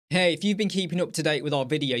Hey, if you've been keeping up to date with our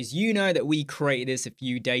videos, you know that we created this a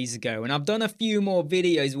few days ago, and I've done a few more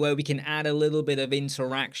videos where we can add a little bit of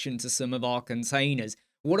interaction to some of our containers.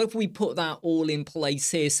 What if we put that all in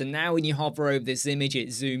place here? So now when you hover over this image, it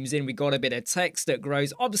zooms in, we got a bit of text that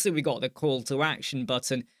grows. Obviously, we got the call to action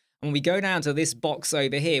button. And when we go down to this box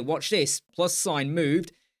over here, watch this, plus sign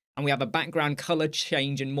moved, and we have a background color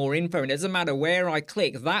change and more info. And it doesn't matter where I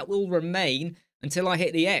click, that will remain until I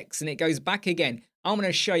hit the X and it goes back again. I'm going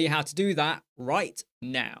to show you how to do that right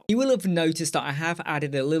now. You will have noticed that I have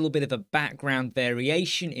added a little bit of a background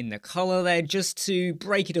variation in the color there just to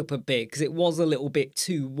break it up a bit because it was a little bit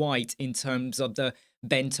too white in terms of the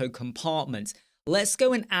Bento compartment. Let's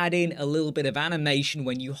go and add in a little bit of animation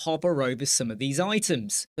when you hover over some of these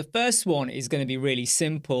items. The first one is going to be really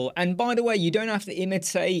simple. And by the way, you don't have to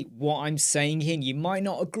imitate what I'm saying here. You might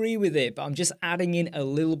not agree with it, but I'm just adding in a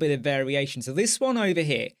little bit of variation. So this one over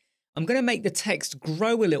here, I'm going to make the text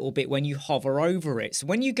grow a little bit when you hover over it. So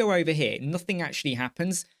when you go over here, nothing actually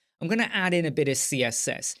happens. I'm going to add in a bit of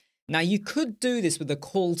CSS. Now you could do this with a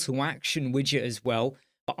call to action widget as well,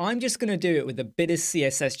 but I'm just going to do it with a bit of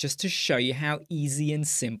CSS just to show you how easy and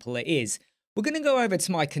simple it is. We're going to go over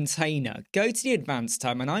to my container, go to the advanced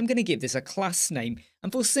tab, and I'm going to give this a class name.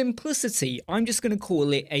 And for simplicity, I'm just going to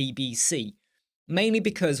call it ABC. Mainly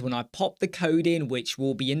because when I pop the code in, which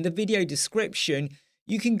will be in the video description,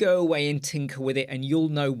 you can go away and tinker with it and you'll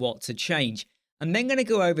know what to change. I'm then going to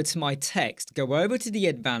go over to my text, go over to the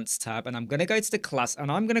advanced tab, and I'm going to go to the class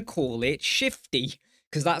and I'm going to call it shifty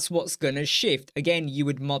because that's what's going to shift. Again, you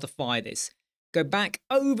would modify this. Go back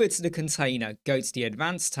over to the container, go to the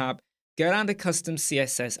advanced tab, go down to custom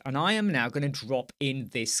CSS, and I am now going to drop in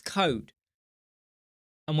this code.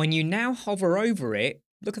 And when you now hover over it,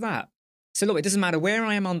 look at that. So look, it doesn't matter where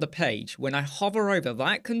I am on the page. When I hover over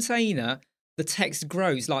that container, the text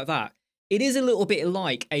grows like that. It is a little bit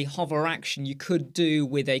like a hover action you could do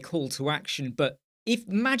with a call to action, but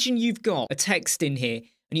imagine you've got a text in here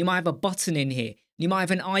and you might have a button in here, you might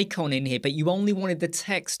have an icon in here, but you only wanted the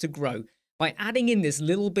text to grow. By adding in this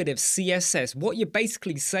little bit of CSS, what you're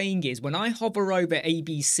basically saying is when I hover over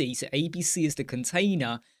ABC, so ABC is the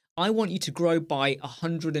container, I want you to grow by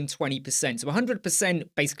 120%. So 100%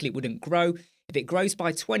 basically it wouldn't grow. If it grows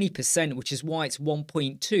by 20%, which is why it's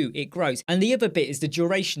 1.2, it grows. And the other bit is the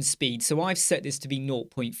duration speed. So I've set this to be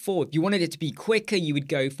 0.4. If you wanted it to be quicker, you would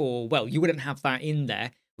go for, well, you wouldn't have that in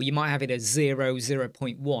there. Well, you might have it as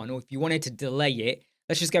 0.1. Or if you wanted to delay it,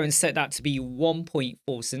 let's just go and set that to be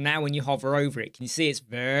 1.4. So now when you hover over it, can you see it's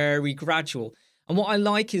very gradual? And what I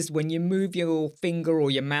like is when you move your finger or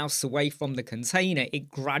your mouse away from the container, it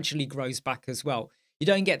gradually grows back as well. You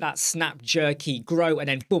don't get that snap, jerky, grow, and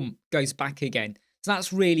then boom, goes back again. So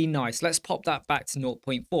that's really nice. Let's pop that back to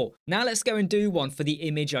 0.4. Now let's go and do one for the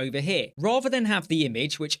image over here. Rather than have the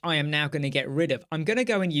image, which I am now going to get rid of, I'm going to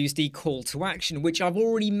go and use the call to action, which I've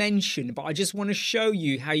already mentioned, but I just want to show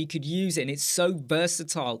you how you could use it. And it's so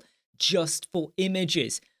versatile just for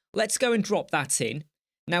images. Let's go and drop that in.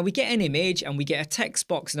 Now we get an image and we get a text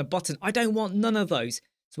box and a button. I don't want none of those.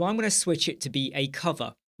 So I'm going to switch it to be a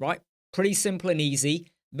cover, right? Pretty simple and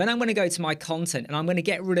easy. Then I'm going to go to my content and I'm going to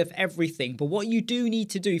get rid of everything. But what you do need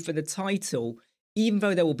to do for the title, even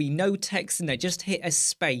though there will be no text in there, just hit a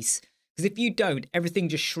space. Because if you don't, everything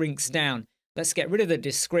just shrinks down. Let's get rid of the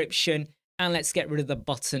description and let's get rid of the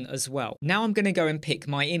button as well. Now I'm going to go and pick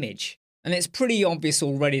my image. And it's pretty obvious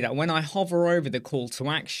already that when I hover over the call to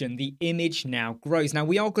action, the image now grows. Now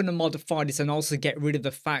we are going to modify this and also get rid of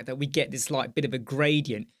the fact that we get this like bit of a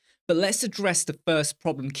gradient. But let's address the first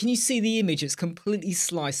problem. Can you see the image? It's completely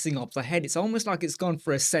slicing off the head. It's almost like it's gone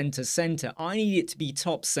for a center. I need it to be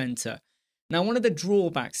top center. Now, one of the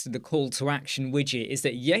drawbacks to the call to action widget is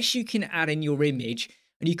that yes, you can add in your image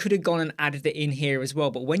and you could have gone and added it in here as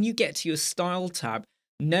well. But when you get to your style tab,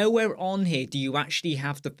 nowhere on here do you actually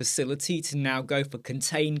have the facility to now go for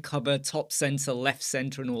contain, cover, top center, left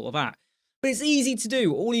center, and all of that. But it's easy to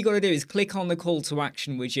do. All you got to do is click on the call to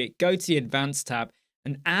action widget, go to the advanced tab,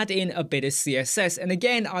 and add in a bit of CSS. And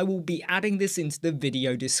again, I will be adding this into the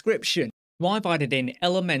video description. So I've added in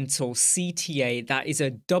elementor-cta, that is a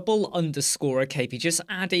double underscore. Okay, if you just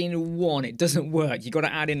add in one, it doesn't work. You got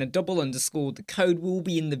to add in a double underscore. The code will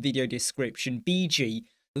be in the video description, BG.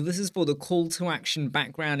 So this is for the call to action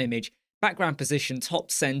background image, background position, top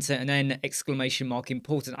center, and then exclamation mark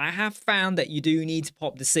important. I have found that you do need to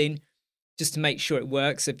pop this in just to make sure it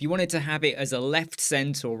works. If you wanted to have it as a left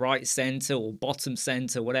center or right center or bottom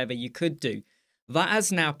center, whatever, you could do. That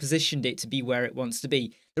has now positioned it to be where it wants to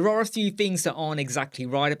be. There are a few things that aren't exactly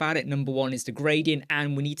right about it. Number one is the gradient,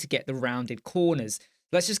 and we need to get the rounded corners.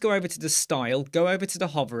 Let's just go over to the style, go over to the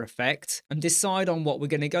hover effect and decide on what we're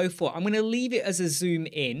going to go for. I'm going to leave it as a zoom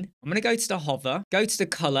in. I'm going to go to the hover, go to the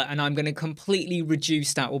color, and I'm going to completely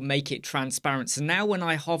reduce that or make it transparent. So now when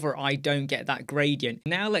I hover, I don't get that gradient.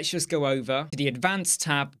 Now let's just go over to the advanced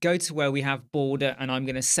tab, go to where we have border, and I'm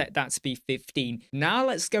going to set that to be 15. Now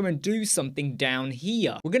let's go and do something down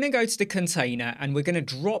here. We're going to go to the container and we're going to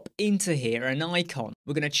drop into here an icon.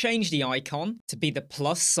 We're going to change the icon to be the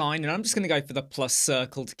plus sign, and I'm just going to go for the plus circle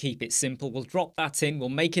to keep it simple. We'll drop that in. We'll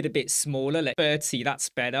make it a bit smaller. Let 30, that's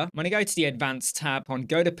better. I'm going to go to the advanced tab,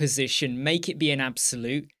 go to position, make it be an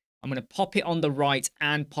absolute. I'm going to pop it on the right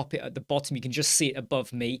and pop it at the bottom. You can just see it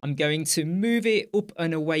above me. I'm going to move it up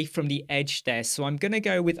and away from the edge there. So I'm going to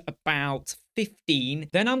go with about 15.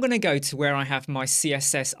 Then I'm going to go to where I have my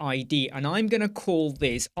CSS ID and I'm going to call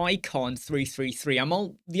this icon 333.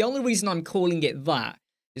 The only reason I'm calling it that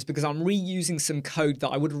is because I'm reusing some code that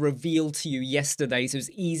I would reveal to you yesterday. So it's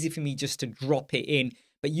easy for me just to drop it in.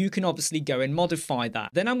 But you can obviously go and modify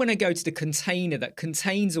that. Then I'm going to go to the container that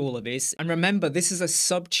contains all of this. And remember, this is a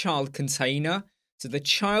sub-child container. So the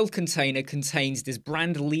child container contains this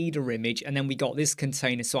brand leader image, and then we got this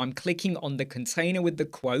container. So I'm clicking on the container with the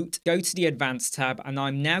quote, go to the advanced tab, and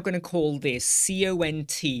I'm now going to call this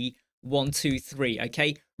CONT123,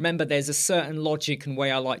 okay? Remember, there's a certain logic and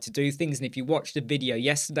way I like to do things. And if you watched the video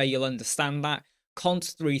yesterday, you'll understand that.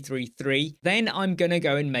 Cont333. Then I'm going to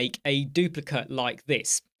go and make a duplicate like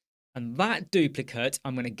this. And that duplicate,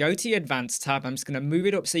 I'm going to go to the advanced tab. I'm just going to move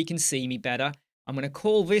it up so you can see me better. I'm going to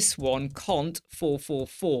call this one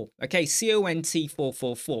Cont444. Okay,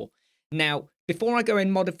 CONT444. Now, before I go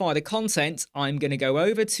and modify the content, I'm going to go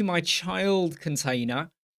over to my child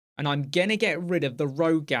container. And I'm going to get rid of the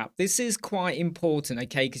row gap. This is quite important,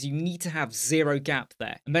 okay, because you need to have 0 gap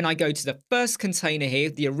there. And then I go to the first container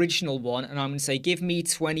here, the original one, and I'm going to say, give me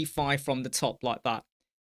 25 from the top like that.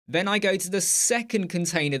 Then I go to the second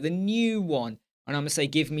container, the new one, and I'm going to say,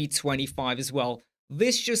 give me 25 as well.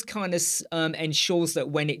 This just kind of ensures that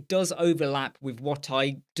when it does overlap with what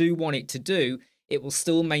I do want it to do, it will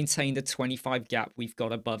still maintain the 25 gap we've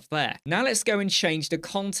got above there. Now let's go and change the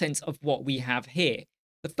content of what we have here.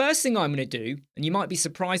 The first thing I'm going to do, and you might be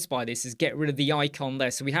surprised by this, is get rid of the icon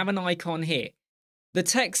there. So we have an icon here. The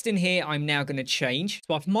text in here, I'm now going to change.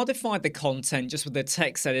 So I've modified the content just with the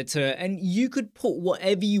text editor, and you could put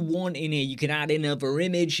whatever you want in here. You can add in other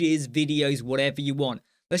images, videos, whatever you want.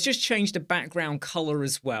 Let's just change the background color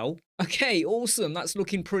as well. Okay, awesome. That's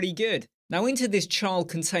looking pretty good. Now into this child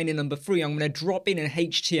container number 3, I'm going to drop in an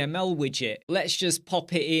HTML widget. Let's just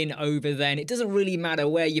pop it in over there. And it doesn't really matter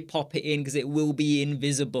where you pop it in because it will be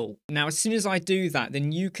invisible. Now, as soon as I do that, the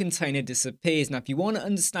new container disappears. Now, if you want to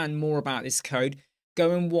understand more about this code,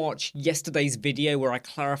 go and watch yesterday's video where I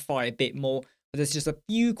clarify a bit more. But there's just a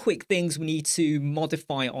few quick things we need to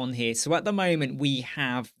modify on here. So at the moment, we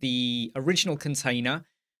have the original container,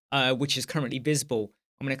 which is currently visible.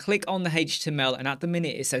 I'm going to click on the HTML, and at the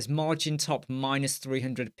minute it says margin top minus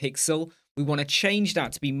 300 pixel. We want to change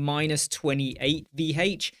that to be minus 28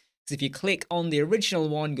 VH. So if you click on the original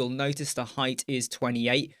one, you'll notice the height is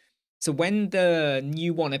 28. So when the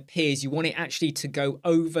new one appears, you want it actually to go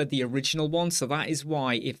over the original one. So that is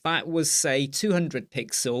why if that was, say, 200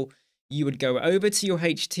 pixel, you would go over to your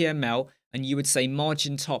HTML and you would say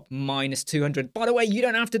margin top minus 200. By the way, you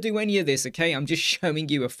don't have to do any of this, okay? I'm just showing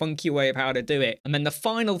you a funky way of how to do it. And then the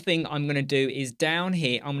final thing I'm going to do is down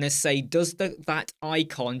here, I'm going to say, does that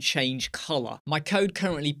icon change color? My code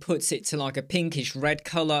currently puts it to like a pinkish red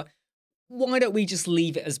color. Why don't we just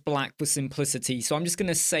leave it as black for simplicity? So I'm just going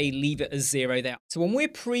to say leave it as 0 there. So when we're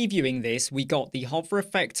previewing this, we got the hover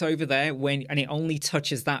effect over there and it only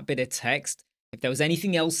touches that bit of text. If there was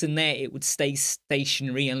anything else in there, it would stay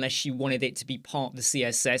stationary unless you wanted it to be part of the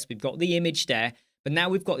CSS. We've got the image there, but now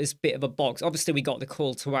we've got this bit of a box. Obviously, we got the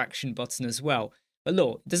call to action button as well. But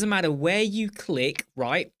look, it doesn't matter where you click,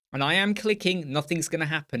 right? And I am clicking, nothing's going to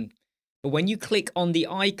happen. But when you click on the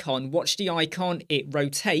icon, watch the icon, it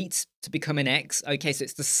rotates to become an X. Okay, so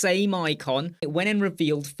it's the same icon. It went and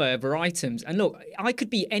revealed further items. And look, I could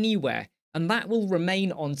be anywhere. And that will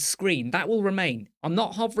remain on screen. That will remain. I'm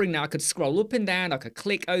not hovering now. I could scroll up and down. I could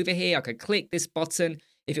click over here. I could click this button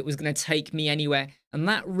if it was going to take me anywhere. And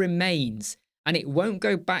that remains. And it won't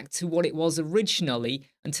go back to what it was originally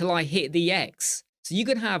until I hit the X. So you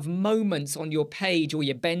could have moments on your page or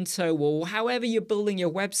your Bento or however you're building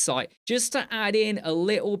your website just to add in a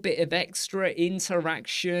little bit of extra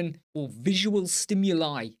interaction or visual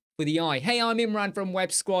stimuli for the eye. Hey, I'm Imran from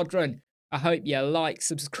Web Squadron. I hope you like,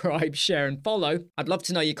 subscribe, share, and follow. I'd love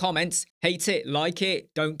to know your comments. Hate it, like it,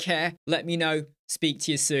 don't care. Let me know. Speak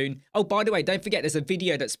to you soon. Oh, by the way, don't forget there's a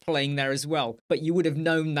video that's playing there as well, but you would have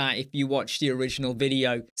known that if you watched the original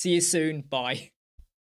video. See you soon. Bye.